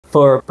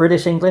For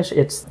British English,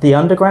 it's the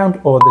underground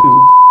or the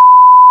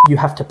tube. You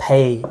have to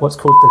pay what's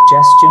called the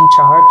gestion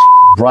charge.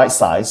 Bright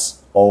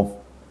sides of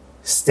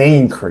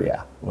staying in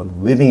Korea or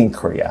living in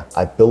Korea.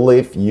 I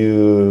believe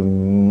you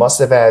must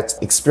have had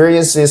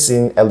experiences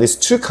in at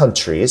least 2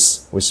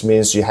 countries, which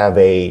means you have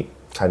a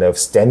kind of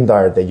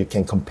standard that you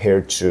can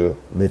compare to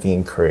living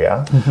in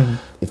Korea.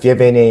 If you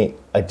have any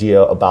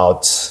idea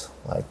about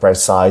like bright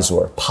sides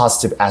or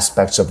positive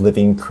aspects of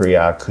living in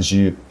Korea, could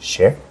you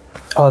share?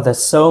 Oh,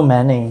 there's so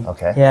many.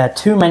 Okay. Yeah,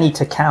 too many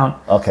to count.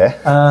 Okay.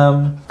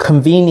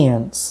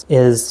 Convenience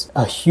is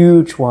a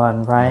huge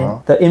one,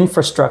 right? The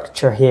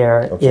infrastructure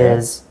here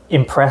is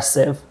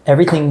impressive.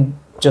 Everything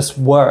just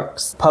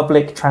works.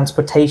 Public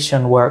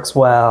transportation works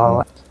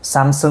well.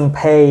 Samsung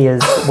Pay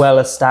is well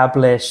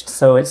established,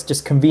 so it's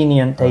just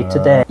convenient day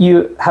to day.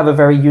 You have a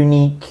very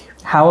unique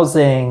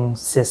housing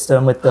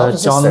system with the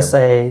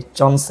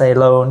Jeonse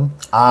loan.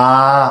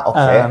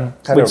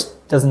 Which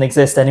doesn't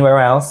exist anywhere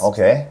else.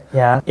 Okay.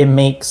 Yeah, it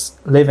makes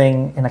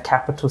living in a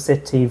capital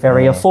city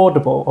very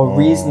affordable or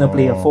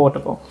reasonably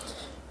affordable.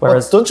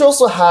 Whereas, but don't you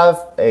also have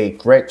a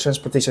great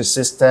transportation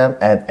system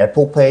and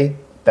Apple Pay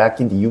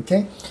back in the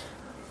UK?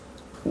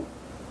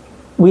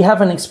 We have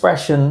an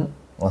expression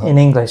in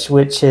English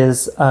which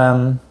is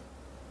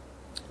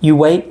you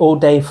wait all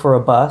day for a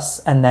bus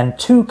and then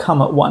 2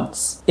 come at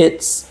once.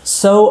 It's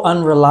so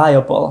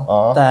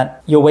unreliable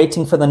that you're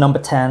waiting for the number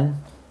 10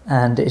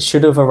 and it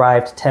should have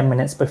arrived 10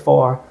 minutes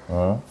before,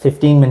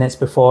 15 minutes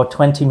before,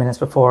 20 minutes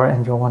before,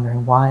 and you're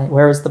wondering why,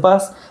 where is the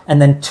bus?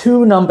 And then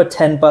 2 number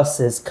 10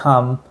 buses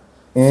come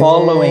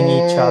following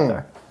each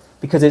other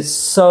because it's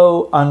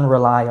so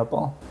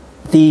unreliable.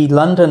 The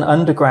London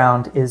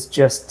Underground is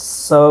just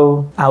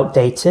so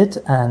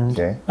outdated and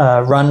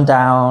run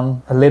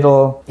down,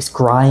 it's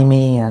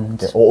grimy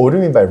and... What do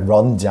you mean by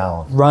run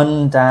down?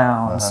 Run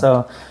down.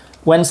 So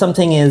when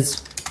something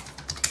is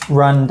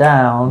run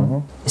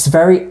down, it's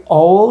very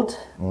old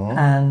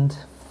and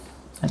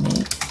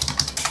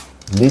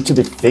need to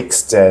be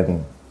fixed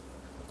and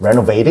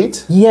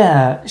renovated?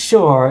 Yeah,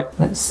 sure.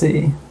 Let's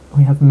see.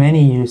 We have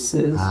many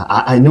uses.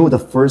 I know the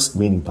first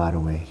meaning, by the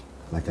way.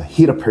 Like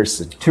hit a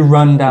person. To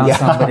run down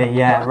somebody,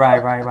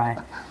 right.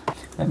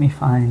 Let me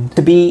find.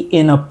 To be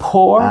in a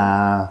poor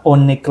or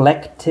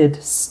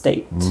neglected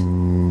state.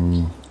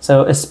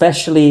 So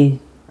especially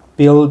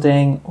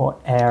building or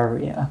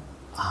area.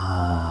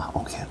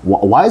 Okay.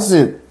 Why is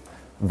it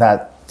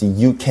that the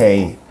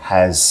UK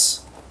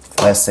has,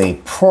 let's say,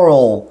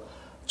 poorer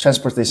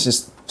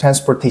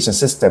transportation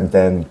system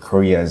than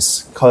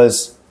Koreans?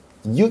 Because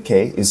the UK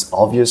is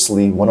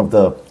obviously one of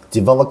the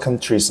developed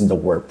countries in the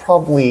world,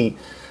 probably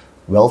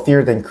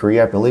wealthier than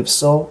Korea, I believe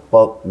so.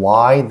 But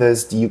why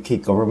does the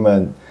UK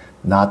government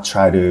not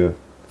try to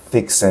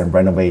fix and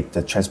renovate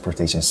the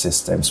transportation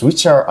systems,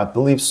 which are, I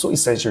believe, so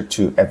essential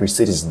to every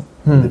citizen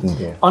living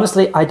there?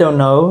 Honestly, I don't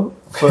know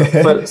for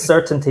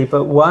certainty,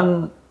 but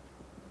one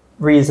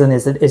reason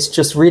is that it's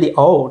just really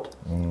old.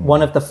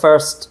 One of the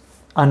first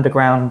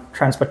underground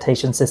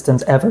transportation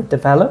systems ever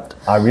developed.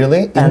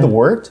 Really? In the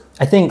world?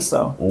 I think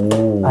so.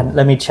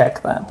 Let me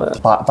check that.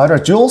 But by the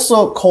way, do you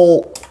also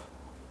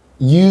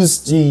use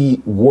the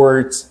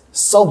word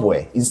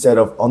subway instead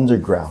of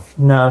underground?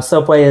 No,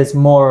 subway is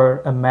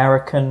more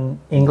American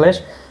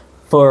English.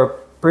 For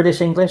British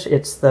English,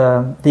 it's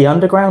the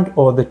underground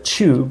or the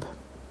tube.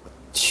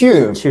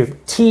 Tube.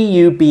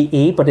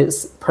 T-U-B-E, but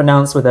it's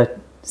pronounced with a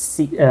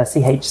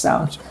CH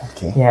sound.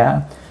 Okay.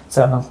 Yeah.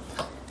 So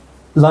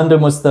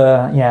London was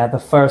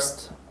the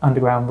first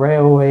underground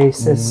railway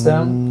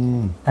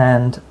system.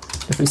 And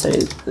if we say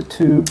the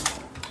tube,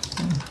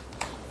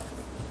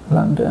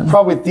 London.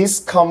 Probably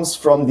this comes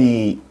from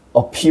the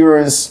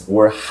appearance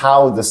or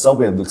how the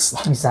subway looks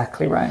like.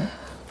 Exactly right.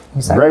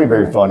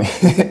 Very funny.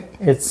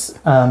 It's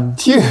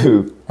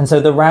tube. And so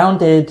the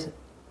rounded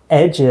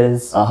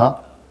edges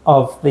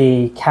of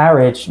the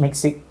carriage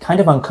makes it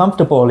kind of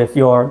uncomfortable if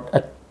you're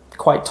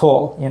quite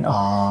tall, you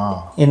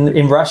know.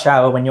 In rush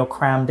hour when you're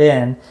crammed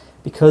in,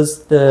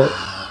 because the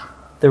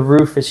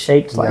roof is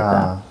shaped like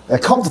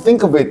that. Come to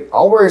think of it,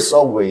 our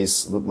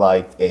subways look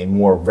like a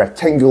more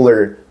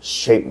rectangular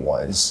shaped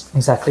ones.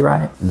 Exactly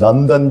right.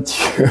 London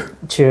tube.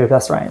 Tube,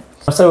 that's right.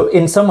 So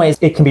in some ways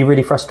it can be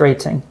really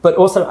frustrating. But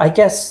also I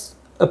guess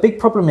a big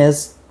problem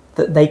is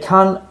that they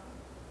can't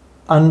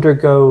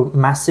undergo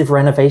massive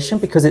renovation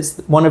because it's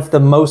one of the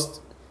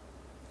most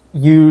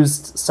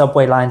used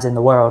subway lines in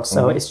the world.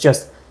 So it's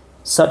just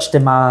such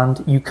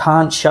demand. You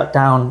can't shut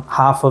down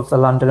half of the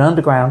London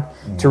Underground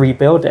to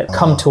rebuild it.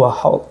 Come to a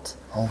halt.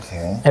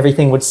 Okay.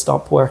 Everything would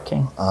stop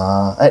working.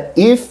 And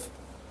if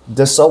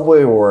the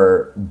subway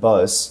or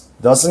bus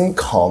doesn't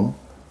come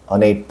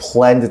on a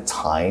planned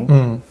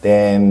time,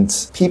 then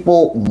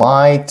people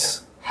might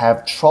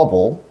have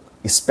trouble,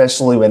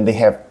 especially when they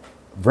have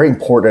very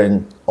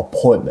important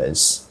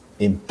appointments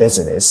in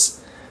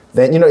business.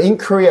 Then, in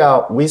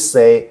Korea, we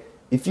say,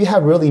 if you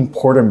have really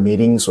important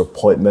meetings or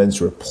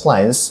appointments or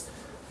plans,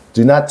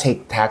 do not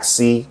take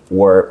taxi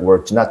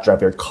or do not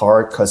drive your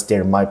car because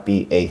there might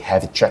be a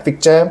heavy traffic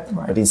jam.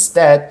 But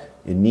instead,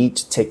 you need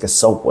to take a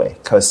subway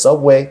because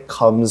subway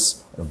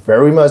comes on a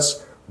very much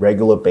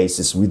regular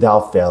basis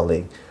without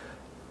failing.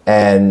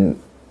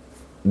 And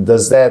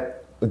does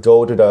that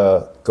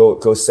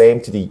go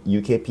same to the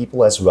UK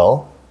people as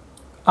well?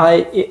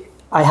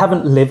 I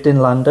haven't lived in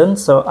London,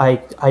 so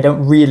I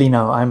don't really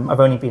know. I've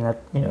only been a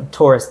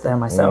tourist there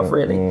myself,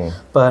 really.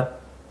 But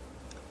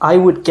I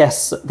would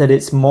guess that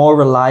it's more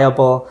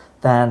reliable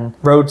than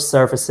road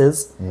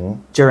services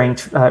during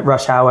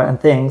rush hour and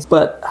things.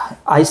 But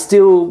I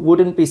still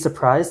wouldn't be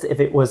surprised if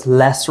it was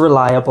less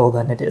reliable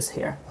than it is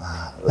here.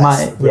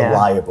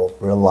 Reliable.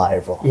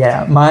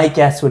 Yeah, my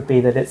guess would be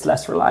that it's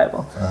less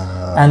reliable.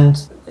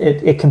 And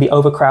it can be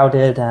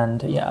overcrowded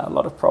and a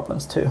lot of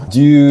problems too.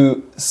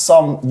 Do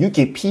some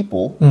UK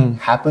people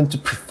happen to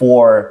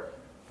prefer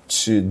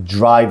to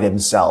drive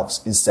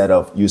themselves instead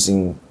of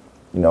using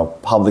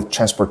public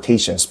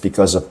transportations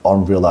because of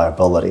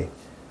unreliability?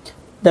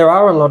 There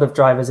are a lot of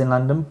drivers in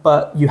London,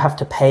 but you have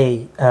to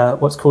pay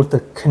what's called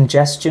the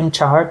congestion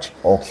charge.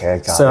 Okay,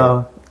 got it.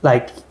 So,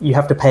 you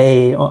have to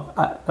pay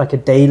a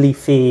daily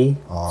fee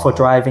for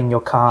driving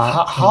your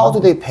car. How do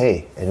they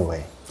pay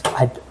anyway?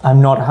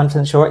 I'm not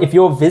 100% sure. If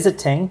you're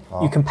visiting,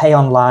 you can pay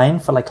online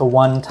for a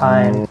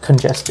one-time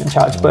congestion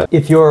charge. But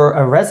if you're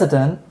a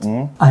resident,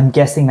 I'm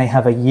guessing they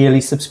have a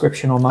yearly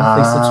subscription or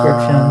monthly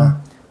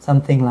subscription,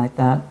 something like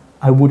that.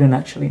 I wouldn't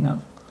actually know.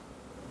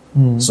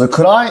 So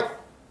could I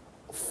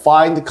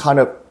find the kind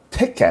of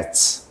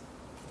tickets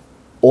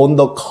on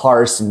the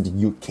cars in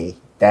the UK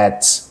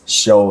that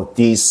show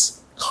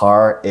this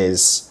car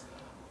is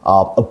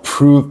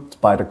approved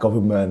by the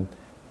government,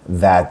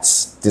 that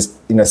this,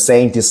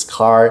 saying this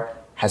car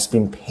has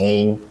been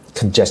paying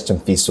congestion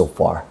fee so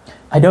far?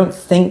 I don't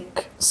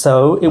think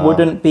so. It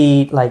wouldn't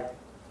be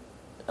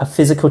a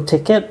physical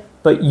ticket,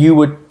 but you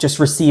would just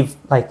receive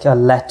a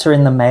letter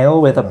in the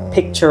mail with a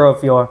picture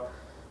of your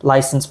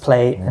license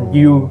plate and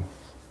you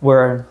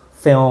were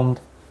filmed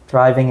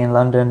driving in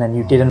London and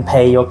you didn't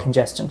pay your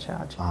congestion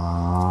charge.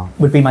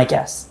 Would be my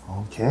guess.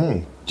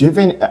 Okay. Do you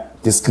think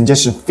this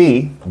congestion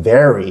fee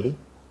vary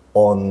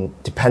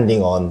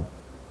depending on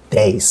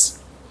days?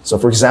 So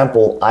for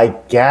example, I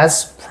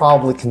guess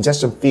probably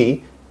congestion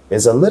fee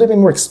is a little bit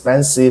more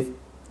expensive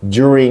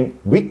during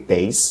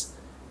weekdays.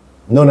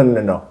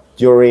 No.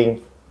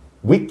 During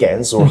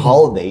weekends or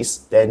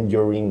holidays than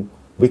during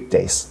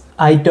weekdays.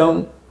 I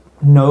don't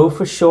know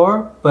for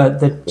sure,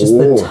 but the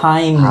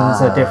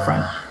timings are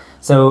different.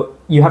 So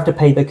you have to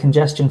pay the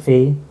congestion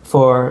fee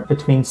for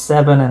between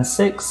 7 and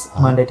 6,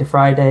 Monday to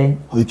Friday.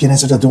 Oh, you can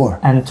answer the door.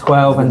 And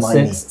 12 and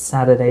 6,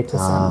 Saturday to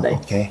Sunday.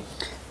 Okay.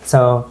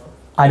 So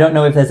I don't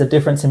know if there's a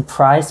difference in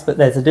price, but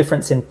there's a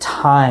difference in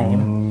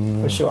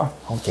time for sure.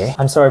 Okay.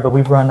 I'm sorry, but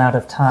we've run out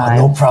of time.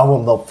 No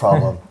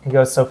problem. It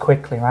goes so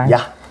quickly, right?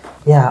 Yeah.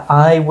 Yeah,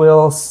 I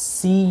will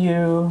see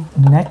you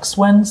next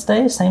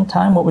Wednesday, same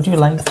time. What would you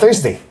like?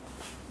 Thursday.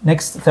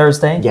 Next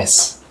Thursday?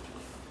 Yes.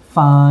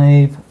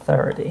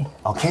 5:30.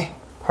 Okay.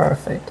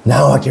 Perfect.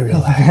 Now I can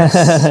relax.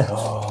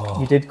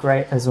 You did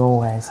great as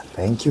always.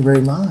 Thank you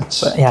very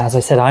much. But as I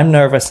said, I'm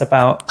nervous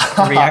about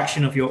the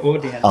reaction of your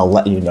audience. I'll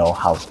let you know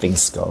how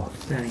things go.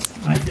 Thanks.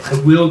 I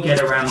will get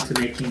around to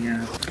making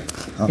an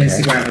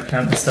Instagram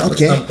account and stuff at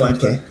some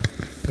point. Okay.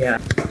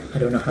 I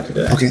don't know how to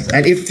do it. Okay.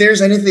 And if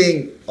there's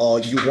anything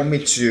you want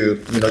me to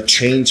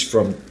change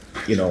from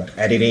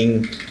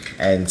editing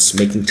and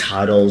making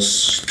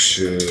titles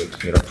to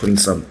putting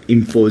some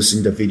infos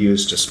in the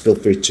videos, just feel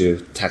free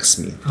to text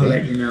me. Okay? I'll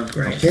let you know.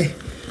 Great. Okay.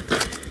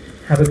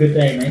 Have a good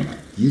day, mate.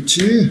 You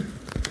too.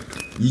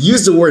 You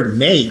use the word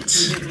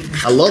mate.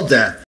 I love that.